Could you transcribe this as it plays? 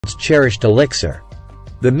cherished elixir.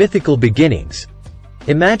 The mythical beginnings.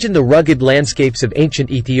 Imagine the rugged landscapes of ancient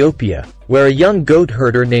Ethiopia, where a young goat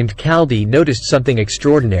herder named Kaldi noticed something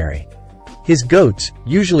extraordinary. His goats,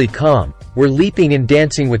 usually calm, were leaping and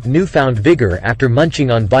dancing with newfound vigor after munching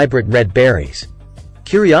on vibrant red berries.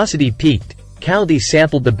 Curiosity piqued, Kaldi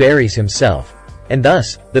sampled the berries himself, and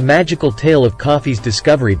thus, the magical tale of coffee's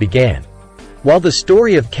discovery began. While the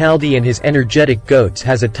story of Kaldi and his energetic goats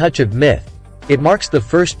has a touch of myth, it marks the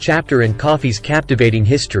first chapter in coffee's captivating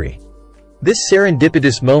history. This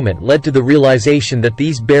serendipitous moment led to the realization that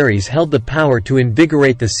these berries held the power to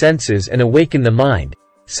invigorate the senses and awaken the mind,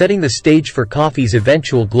 setting the stage for coffee's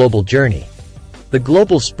eventual global journey. The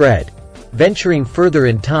global spread. Venturing further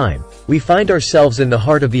in time, we find ourselves in the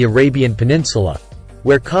heart of the Arabian Peninsula,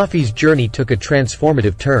 where coffee's journey took a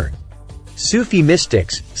transformative turn. Sufi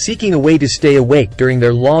mystics, seeking a way to stay awake during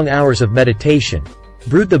their long hours of meditation,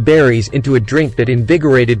 brewed the berries into a drink that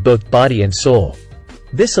invigorated both body and soul.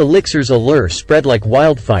 This elixir's allure spread like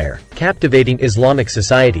wildfire, captivating Islamic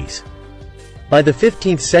societies. By the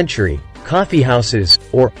 15th century, coffeehouses,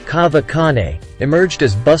 or kava-khane, emerged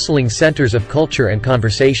as bustling centers of culture and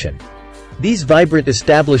conversation. These vibrant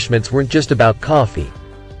establishments weren't just about coffee.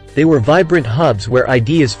 They were vibrant hubs where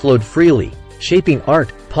ideas flowed freely, shaping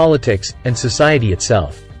art, politics, and society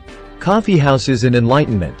itself. Coffeehouses and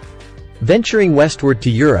Enlightenment. Venturing westward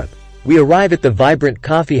to Europe, we arrive at the vibrant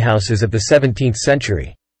coffeehouses of the 17th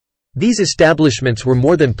century. These establishments were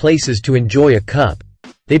more than places to enjoy a cup.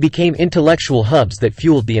 They became intellectual hubs that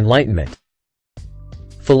fueled the Enlightenment.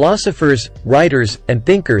 Philosophers, writers, and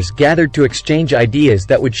thinkers gathered to exchange ideas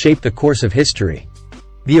that would shape the course of history.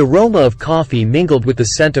 The aroma of coffee mingled with the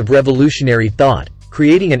scent of revolutionary thought,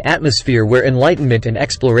 creating an atmosphere where enlightenment and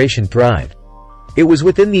exploration thrived. It was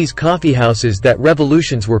within these coffeehouses that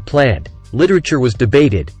revolutions were planned, literature was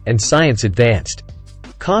debated, and science advanced.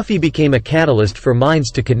 Coffee became a catalyst for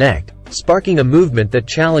minds to connect, sparking a movement that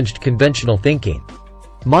challenged conventional thinking.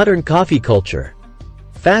 Modern coffee culture.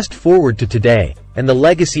 Fast forward to today, and the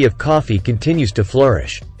legacy of coffee continues to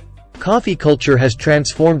flourish. Coffee culture has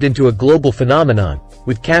transformed into a global phenomenon,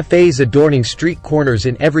 with cafes adorning street corners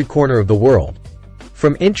in every corner of the world.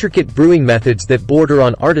 From intricate brewing methods that border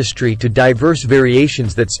on artistry to diverse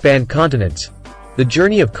variations that span continents, the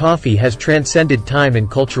journey of coffee has transcended time and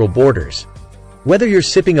cultural borders. Whether you're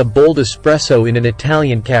sipping a bold espresso in an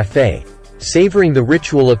Italian cafe, savoring the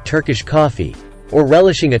ritual of Turkish coffee, or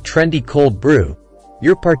relishing a trendy cold brew,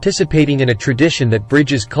 you're participating in a tradition that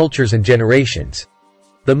bridges cultures and generations.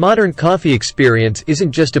 The modern coffee experience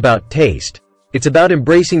isn't just about taste, it's about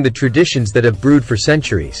embracing the traditions that have brewed for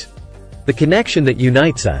centuries. The connection that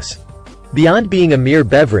unites us. Beyond being a mere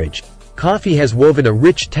beverage, coffee has woven a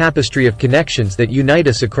rich tapestry of connections that unite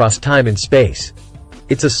us across time and space.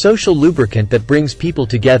 It's a social lubricant that brings people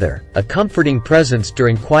together, a comforting presence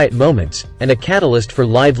during quiet moments, and a catalyst for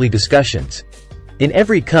lively discussions. In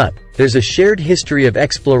every cup, there's a shared history of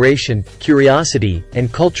exploration, curiosity,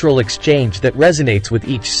 and cultural exchange that resonates with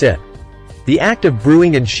each sip. The act of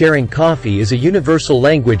brewing and sharing coffee is a universal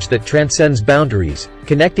language that transcends boundaries,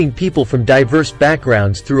 connecting people from diverse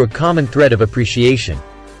backgrounds through a common thread of appreciation.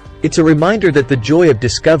 It's a reminder that the joy of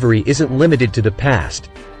discovery isn't limited to the past.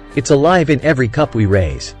 It's alive in every cup we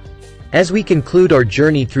raise. As we conclude our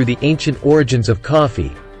journey through the ancient origins of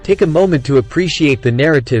coffee, take a moment to appreciate the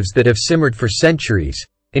narratives that have simmered for centuries,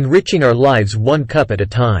 enriching our lives one cup at a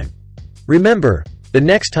time. Remember, the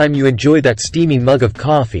next time you enjoy that steaming mug of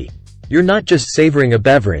coffee, you're not just savoring a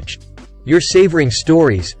beverage. You're savoring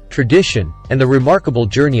stories, tradition, and the remarkable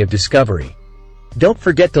journey of discovery. Don't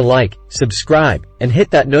forget to like, subscribe, and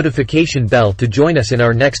hit that notification bell to join us in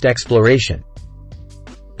our next exploration.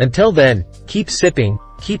 Until then, keep sipping,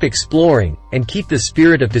 keep exploring, and keep the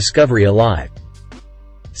spirit of discovery alive.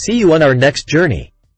 See you on our next journey.